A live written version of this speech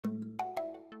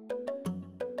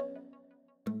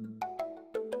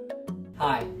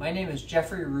Hi, my name is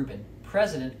Jeffrey Rubin,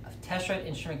 President of Testrite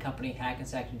Instrument Company,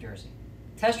 Hackensack, New Jersey.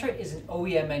 Testrite is an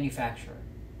OEM manufacturer.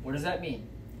 What does that mean?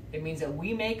 It means that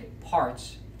we make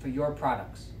parts for your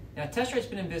products. Now, Testrite's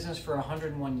been in business for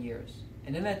 101 years,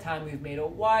 and in that time we've made a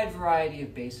wide variety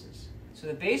of bases. So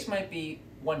the base might be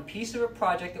one piece of a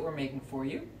project that we're making for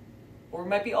you, or it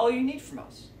might be all you need from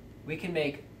us. We can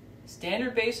make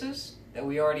standard bases that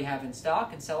we already have in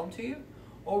stock and sell them to you,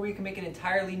 or we can make an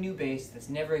entirely new base that's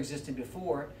never existed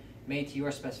before, made to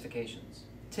your specifications.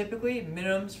 Typically,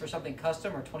 minimums for something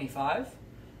custom are 25,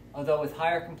 although with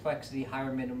higher complexity,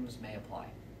 higher minimums may apply.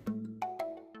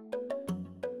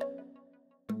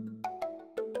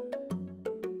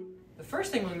 The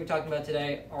first thing we're going to be talking about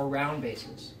today are round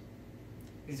bases.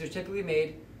 These are typically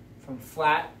made from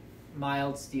flat,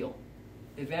 mild steel.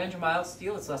 The advantage of mild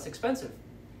steel, it's less expensive,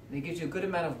 and it gives you a good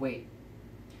amount of weight.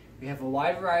 We have a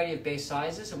wide variety of base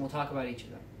sizes, and we'll talk about each of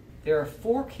them. There are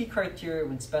 4 key criteria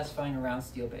when specifying a round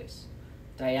steel base: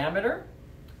 diameter,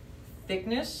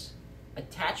 thickness,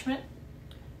 attachment,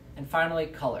 and finally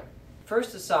color.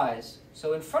 First, the size.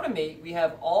 So in front of me, we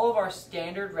have all of our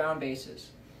standard round bases.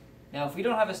 Now, if we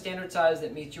don't have a standard size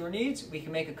that meets your needs, we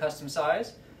can make a custom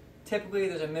size. Typically,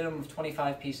 there's a minimum of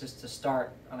 25 pieces to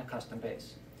start on a custom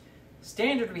base.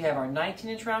 Standard, we have our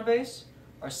 19-inch round base,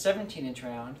 our 17-inch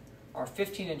round, our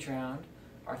 15-inch round,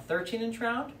 our 13-inch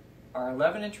round, our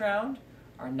 11-inch round,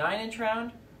 our 9-inch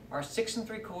round, our 6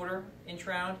 3/4-inch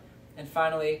round, and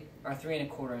finally our 3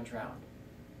 1/4-inch round.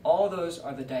 All of those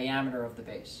are the diameter of the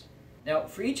base. Now,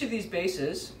 for each of these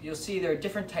bases, you'll see there are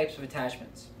different types of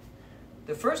attachments.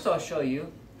 The first I'll show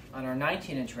you on our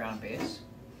 19-inch round base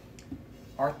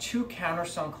are 2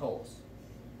 countersunk holes.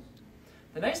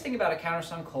 The nice thing about a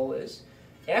countersunk hole is,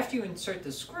 after you insert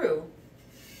the screw,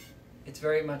 it's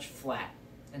very much flat,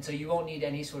 and so you won't need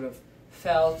any sort of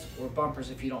felt or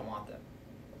bumpers if you don't want them.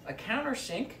 A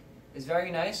countersink is very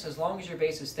nice as long as your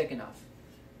base is thick enough.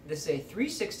 This is a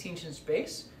 3/16"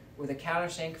 base with a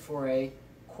countersink for a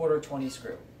 1/4-20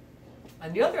 screw.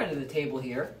 On the other end of the table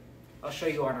here, I'll show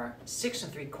you on our 6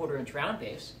 3/4-inch round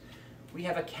base, we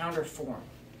have a counterform.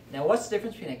 Now, what's the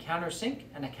difference between a countersink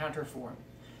and a counterform?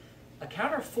 A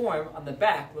counterform on the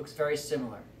back looks very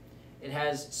similar. It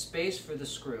has space for the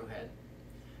screw head.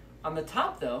 On the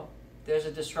top, though, there's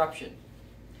a disruption.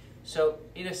 So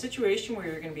in a situation where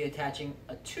you're going to be attaching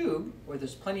a tube where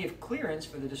there's plenty of clearance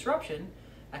for the disruption,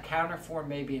 a counterform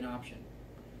may be an option.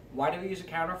 Why do we use a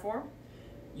counterform?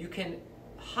 You can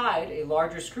hide a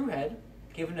larger screw head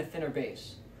given a thinner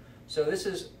base. So this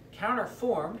is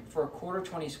counterformed for a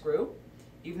 1/4-20 screw,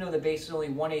 even though the base is only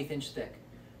 1/8 inch thick,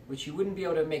 which you wouldn't be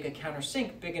able to make a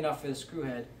countersink big enough for the screw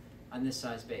head on this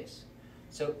size base.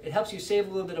 So it helps you save a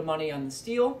little bit of money on the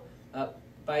steel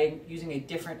by using a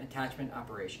different attachment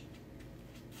operation.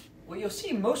 What you'll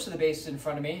see, most of the bases in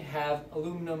front of me have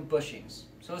aluminum bushings.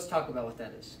 So let's talk about what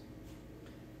that is.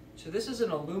 So this is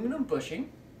an aluminum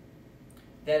bushing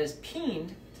that is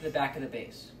peened to the back of the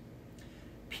base.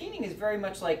 Peening is very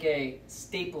much like a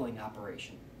stapling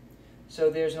operation. So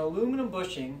there's an aluminum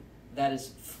bushing that is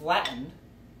flattened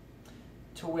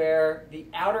to where the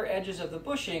outer edges of the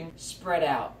bushing spread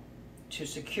out to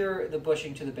secure the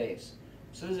bushing to the base.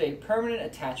 So this is a permanent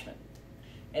attachment.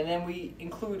 And then we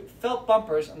include felt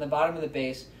bumpers on the bottom of the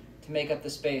base to make up the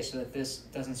space so that this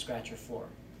doesn't scratch your floor.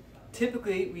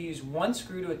 Typically, we use 1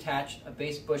 screw to attach a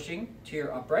base bushing to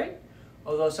your upright,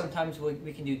 although sometimes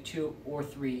we can do 2 or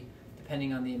 3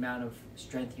 depending on the amount of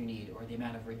strength you need or the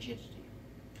amount of rigidity.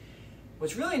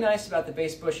 What's really nice about the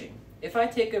base bushing, if I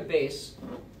take a base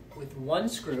with 1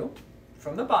 screw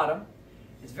from the bottom,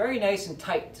 it's very nice and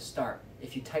tight to start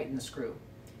if you tighten the screw.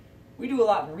 We do a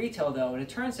lot in retail though, and it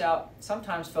turns out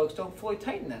sometimes folks don't fully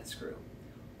tighten that screw.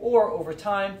 Or over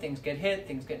time, things get hit,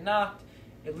 things get knocked,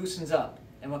 it loosens up.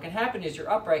 And what can happen is your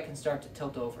upright can start to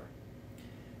tilt over.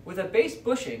 With a base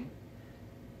bushing,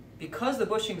 because the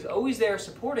bushing is always there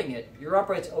supporting it, your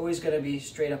upright's always going to be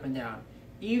straight up and down.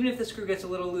 Even if the screw gets a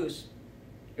little loose,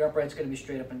 your upright's going to be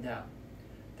straight up and down.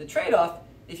 The trade-off,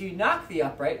 if you knock the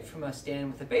upright from a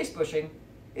stand with a base bushing,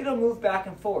 it'll move back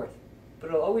and forth,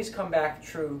 but it'll always come back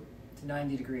true to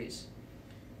 90 degrees.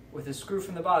 With a screw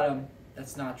from the bottom,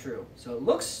 that's not true. So it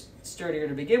looks sturdier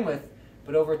to begin with,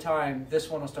 but over time, this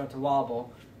one will start to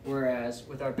wobble, whereas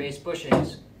with our base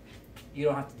bushings, you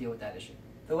don't have to deal with that issue.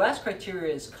 The last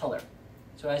criteria is color.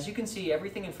 So as you can see,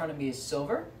 everything in front of me is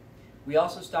silver. We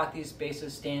also stock these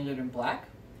bases standard in black.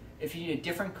 If you need a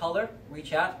different color,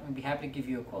 reach out and we'd be happy to give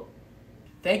you a quote.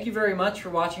 Thank you very much for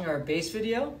watching our base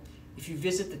video. If you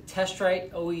visit the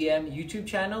Testrite OEM YouTube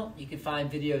channel, you can find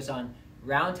videos on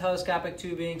round telescopic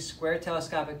tubing, square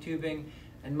telescopic tubing,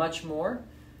 and much more.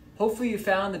 Hopefully you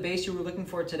found the base you were looking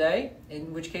for today,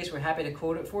 in which case we're happy to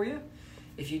quote it for you.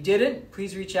 If you didn't,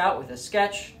 please reach out with a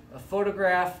sketch, a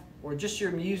photograph, or just your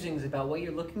musings about what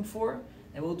you're looking for,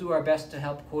 and we'll do our best to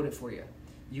help quote it for you.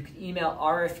 You can email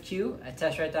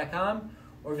rfq@testrite.com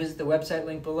or visit the website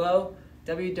link below,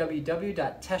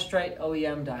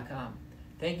 www.testriteoem.com.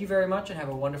 Thank you very much and have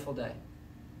a wonderful day.